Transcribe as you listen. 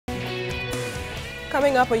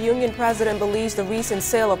Coming up, a union president believes the recent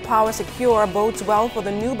sale of Power Secure bodes well for the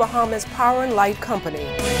new Bahamas Power and Light Company.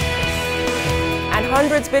 And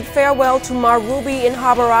hundreds bid farewell to Marubi in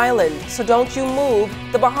Harbor Island. So don't you move.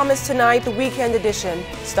 The Bahamas Tonight, the weekend edition,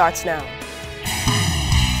 starts now.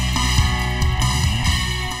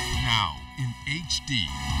 Now in HD.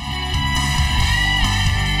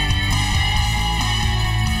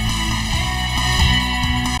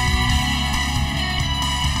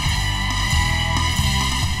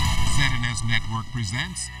 ZNS Network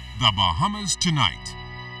presents The Bahamas Tonight.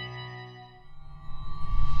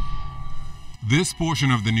 This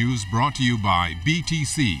portion of the news brought to you by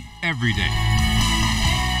BTC Every Day.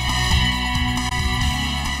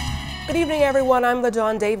 Good evening, everyone. I'm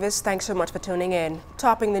LaDawn Davis. Thanks so much for tuning in.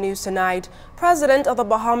 Topping the news tonight, President of the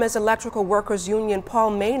Bahamas Electrical Workers Union,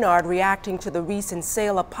 Paul Maynard, reacting to the recent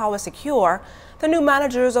sale of Power Secure, the new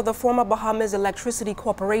managers of the former Bahamas Electricity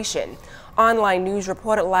Corporation. Online news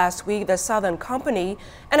reported last week that Southern Company,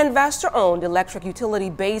 an investor-owned electric utility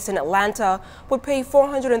based in Atlanta, would pay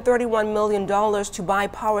 $431 million to buy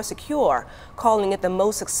Power Secure, calling it the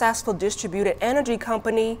most successful distributed energy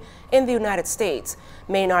company in the United States.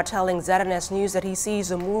 Maynard telling ZNS News that he sees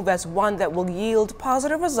the move as one that will yield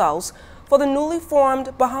positive results for the newly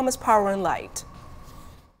formed Bahamas Power and Light.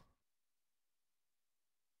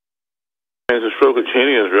 The stroke of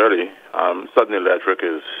genius, really. Southern Electric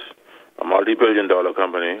is a multi-billion-dollar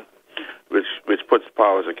company, which puts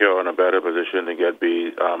Power Secure in a better position to get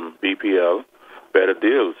BPL better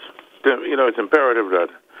deals. You know, it's imperative that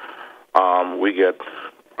we get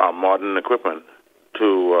modern equipment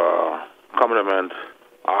to complement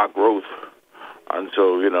our growth, and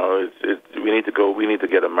so you know, we need to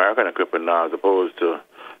get American equipment now as opposed to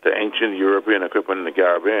the ancient European equipment in the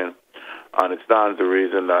Caribbean. And it stands to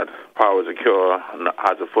reason that Power Secure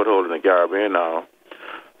has a foothold in the Caribbean now.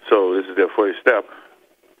 So this is their first step.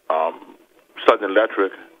 Southern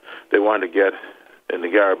Electric, they wanted to get in the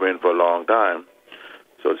Caribbean for a long time.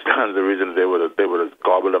 So it stands to reason they would have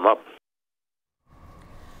gobbled them up.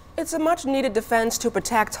 It's a much-needed defense to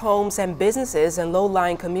protect homes and businesses in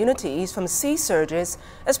low-lying communities from sea surges,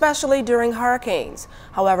 especially during hurricanes.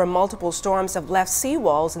 However, multiple storms have left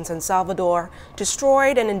seawalls in San Salvador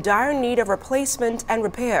destroyed and in dire need of replacement and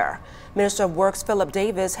repair. Minister of Works Philip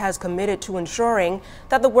Davis has committed to ensuring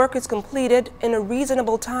that the work is completed in a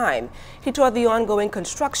reasonable time. He toured the ongoing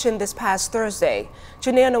construction this past Thursday.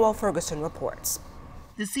 Janelle Noel Ferguson reports.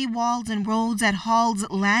 The seawalls and roads at Hall's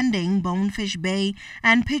Landing, Bonefish Bay,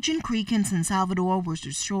 and Pigeon Creek in San Salvador were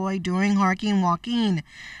destroyed during Hurricane Joaquin.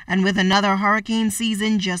 And with another hurricane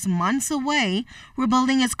season just months away,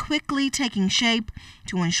 rebuilding is quickly taking shape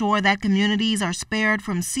to ensure that communities are spared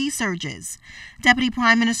from sea surges. Deputy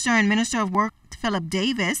Prime Minister and Minister of Work Philip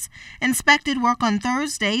Davis inspected work on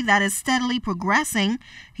Thursday that is steadily progressing.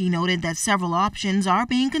 He noted that several options are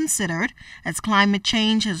being considered as climate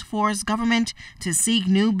change has forced government to seek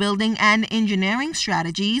new building and engineering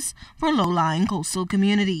strategies for low-lying coastal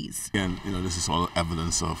communities. And you know, this is all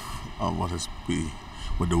evidence of what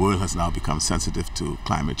the world has now become sensitive to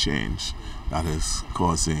climate change that is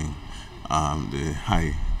causing the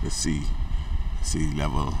sea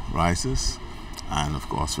level rises. And of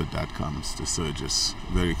course, with that comes the surges.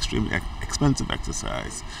 Very extremely expensive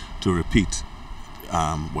exercise to repeat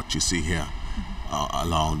what you see here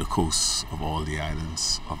along the coast of all the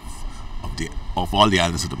islands of all the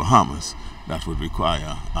islands of the Bahamas. That would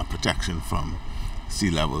require protection from sea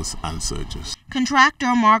levels and surges.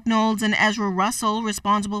 Contractor Mark Knowles and Ezra Russell,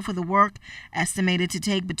 responsible for the work, estimated to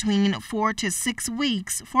take between 4 to 6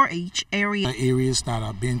 weeks for each area. The areas that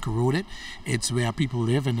are being corroded, it's where people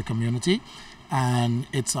live in the community. And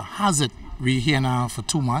it's a hazard. We're here now for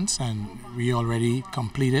 2 months, and we already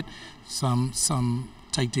completed some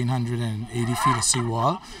 1,380 feet of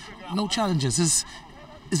seawall. No challenges.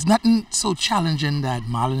 It's nothing so challenging that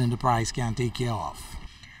Marlin Enterprise can't take care of.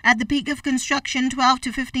 At the peak of construction, 12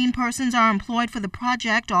 to 15 persons are employed for the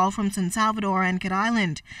project, all from San Salvador and Kit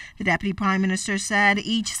Island. The Deputy Prime Minister said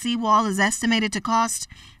each seawall is estimated to cost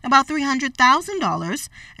about $300,000,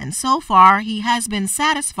 and so far he has been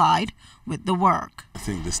satisfied with the work. I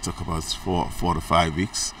think this took about four to 5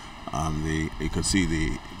 weeks. You could see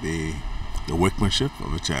the workmanship,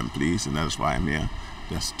 of which I'm pleased, and that's why I'm here,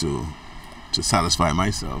 just to satisfy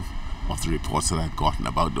myself of the reports that I've gotten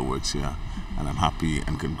about the works here. And I'm happy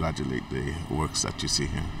and congratulate the works that you see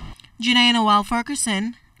here. Janelle Noel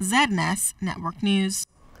Ferguson, ZNS Network News.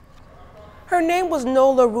 Her name was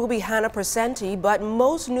Nola Ruby Hannah Presenti, but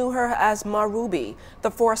most knew her as Ma Ruby,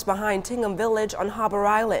 the force behind Tingham Village on Harbour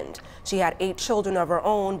Island. She had 8 children of her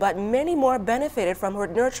own, but many more benefited from her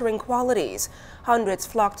nurturing qualities. Hundreds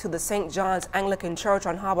flocked to the St. John's Anglican Church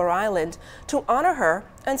on Harbour Island to honor her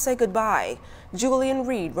and say goodbye. Julian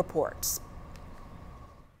Reed reports.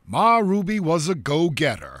 Ma Ruby was a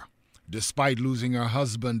go-getter. Despite losing her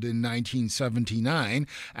husband in 1979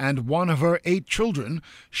 and one of her 8 children,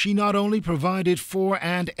 she not only provided for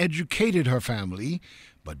and educated her family,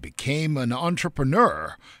 but became an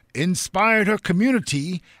entrepreneur, inspired her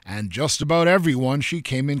community and just about everyone she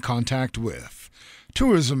came in contact with.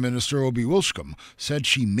 Tourism Minister Obi Wilshcombe said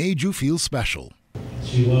she made you feel special.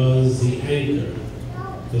 She was the anchor,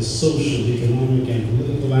 the social, economic, and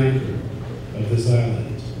political anchor of this island.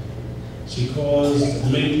 She caused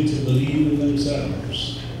many to believe in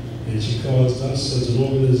themselves, and she caused us as an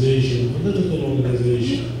organization, a political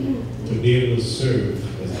organization, to be able to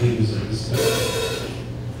serve as leaders of this country.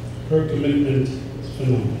 Her commitment is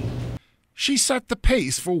phenomenal. She set the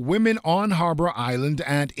pace for women on Harbour Island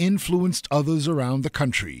and influenced others around the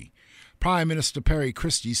country. Prime Minister Perry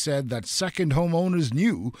Christie said that second homeowners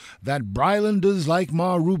knew that Brylanders like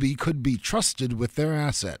Ma Ruby could be trusted with their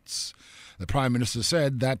assets. The Prime Minister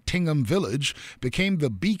said that Tingham Village became the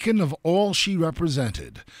beacon of all she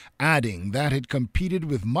represented, adding that it competed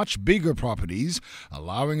with much bigger properties,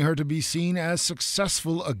 allowing her to be seen as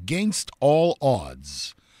successful against all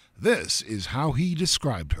odds. This is how he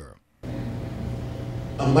described her.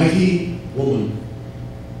 A mighty woman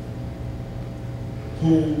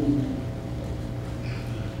who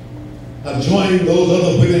have joined those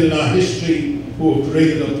other women in our history who have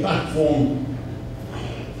created a platform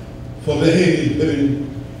for Bahamian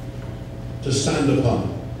women to stand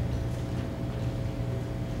upon,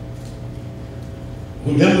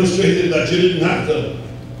 who demonstrated that you didn't have to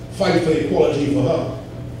fight for equality for her,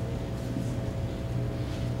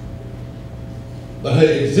 that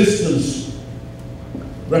her existence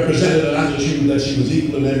represented an attitude that she was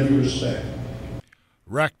equal in every respect.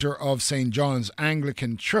 Rector of St. John's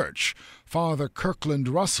Anglican Church, Father Kirkland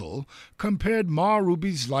Russell, compared Ma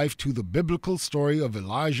Ruby's life to the biblical story of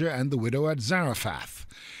Elijah and the widow at Zarephath.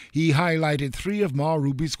 He highlighted 3 of Ma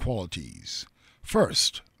Ruby's qualities.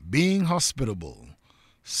 First, being hospitable.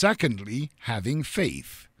 Secondly, having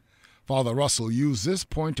faith. Father Russell used this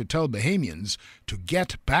point to tell Bahamians to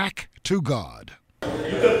get back to God.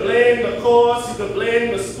 You could blame the courts, you could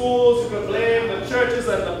blame the schools, you could blame the churches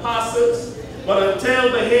and the pastors, but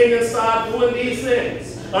until Bahamians start doing these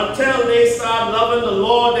things, until they start loving the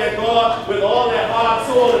Lord their God with all their heart,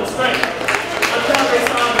 soul, and strength, until they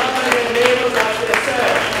start loving their neighbors as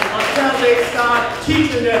themselves, until they start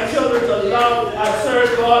teaching their children to love and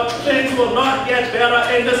serve God, things will not get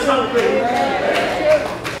better in this country.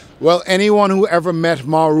 Well, anyone who ever met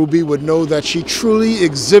Ma Ruby would know that she truly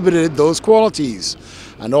exhibited those qualities.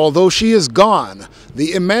 And although she is gone,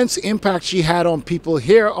 the immense impact she had on people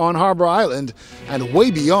here on Harbour Island and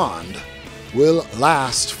way beyond will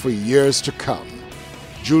last for years to come.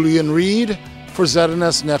 Julian Reed for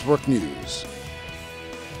ZNS Network News.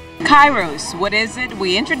 Kairos, what is it?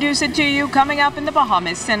 We introduce it to you coming up in the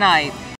Bahamas tonight.